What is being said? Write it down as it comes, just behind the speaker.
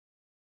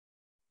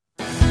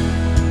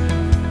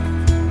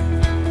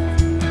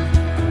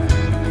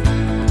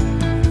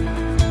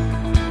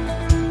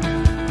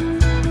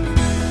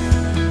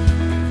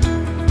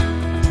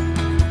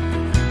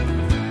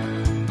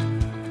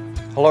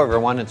Hello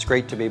everyone, it's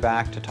great to be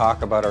back to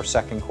talk about our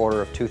second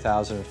quarter of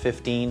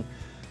 2015.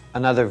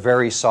 Another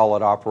very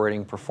solid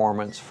operating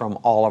performance from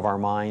all of our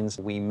mines.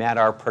 We met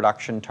our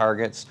production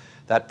targets.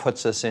 That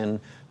puts us in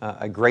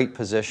a great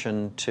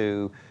position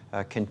to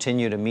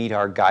continue to meet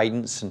our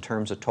guidance in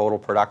terms of total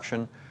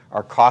production.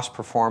 Our cost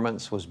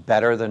performance was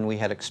better than we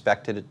had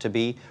expected it to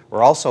be.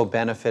 We're also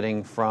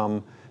benefiting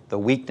from the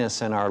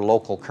weakness in our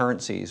local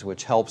currencies,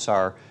 which helps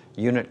our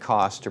unit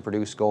cost to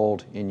produce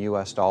gold in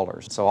US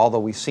dollars. So although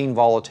we've seen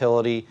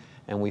volatility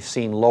and we've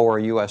seen lower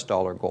US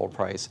dollar gold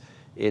price,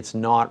 it's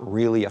not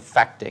really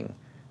affecting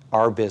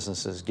our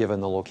businesses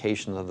given the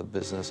location of the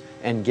business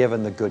and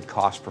given the good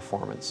cost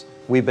performance.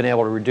 We've been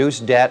able to reduce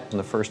debt in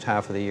the first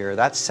half of the year.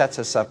 That sets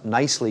us up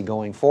nicely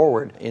going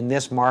forward. In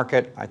this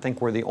market, I think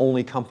we're the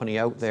only company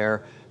out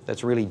there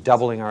that's really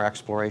doubling our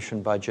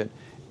exploration budget,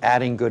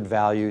 adding good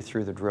value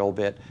through the drill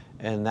bit,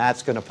 and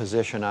that's going to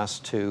position us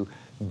to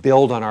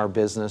build on our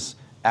business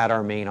at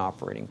our main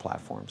operating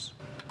platforms.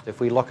 If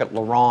we look at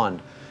LaRonde,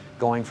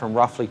 going from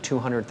roughly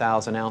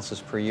 200,000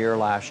 ounces per year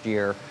last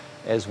year,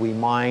 as we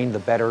mine the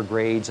better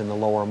grades in the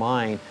lower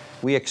mine,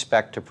 we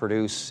expect to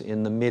produce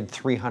in the mid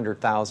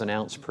 300,000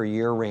 ounce per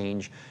year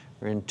range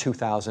in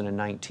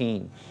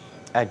 2019.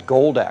 At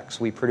Goldex,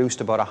 we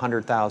produced about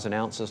 100,000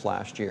 ounces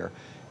last year.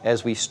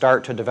 As we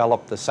start to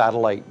develop the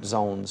satellite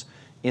zones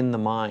in the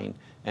mine,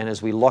 and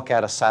as we look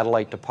at a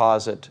satellite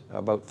deposit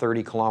about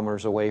 30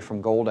 kilometers away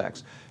from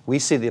Goldex, we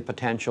see the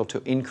potential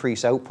to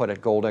increase output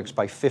at Goldex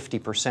by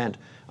 50%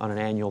 on an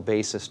annual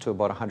basis to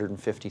about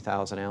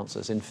 150,000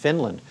 ounces. In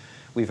Finland,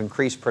 we've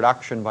increased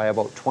production by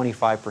about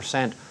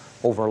 25%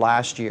 over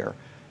last year,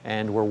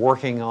 and we're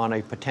working on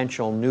a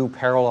potential new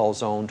parallel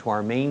zone to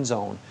our main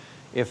zone.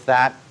 If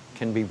that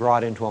can be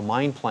brought into a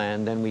mine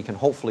plan, then we can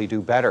hopefully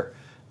do better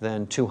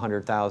than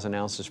 200,000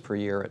 ounces per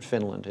year at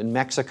Finland. In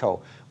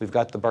Mexico, we've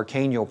got the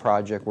Barqueño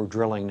project we're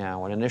drilling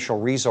now, an initial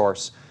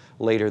resource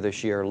later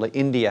this year.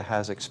 India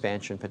has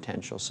expansion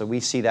potential, so we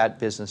see that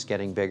business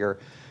getting bigger.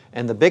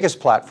 And the biggest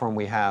platform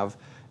we have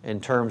in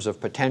terms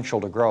of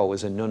potential to grow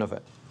is in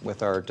Nunavut.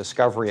 With our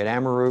discovery at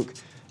Amaruq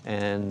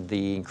and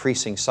the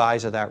increasing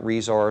size of that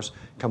resource,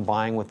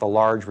 combined with the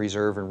large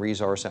reserve and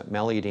resource at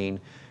Meliadine,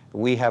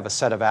 we have a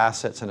set of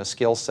assets and a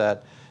skill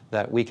set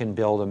that we can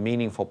build a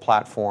meaningful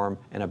platform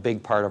and a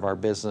big part of our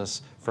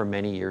business for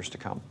many years to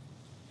come.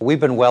 We've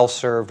been well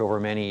served over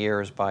many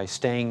years by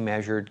staying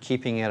measured,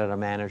 keeping it at a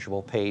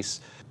manageable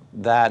pace.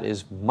 That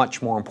is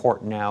much more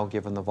important now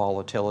given the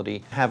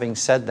volatility. Having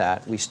said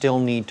that, we still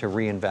need to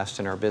reinvest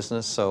in our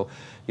business, so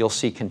you'll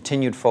see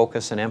continued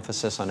focus and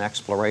emphasis on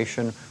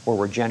exploration where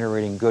we're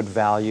generating good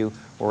value,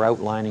 we're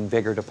outlining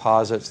bigger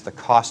deposits, the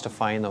cost to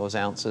find those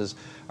ounces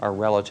are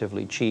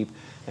relatively cheap,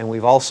 and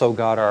we've also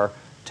got our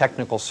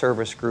technical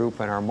service group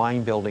and our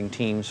mine building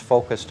teams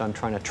focused on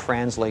trying to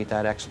translate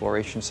that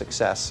exploration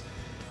success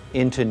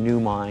into new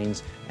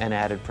mines and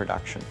added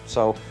production.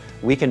 So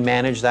we can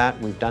manage that,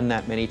 we've done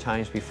that many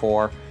times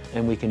before,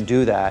 and we can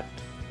do that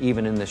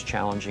even in this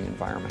challenging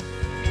environment.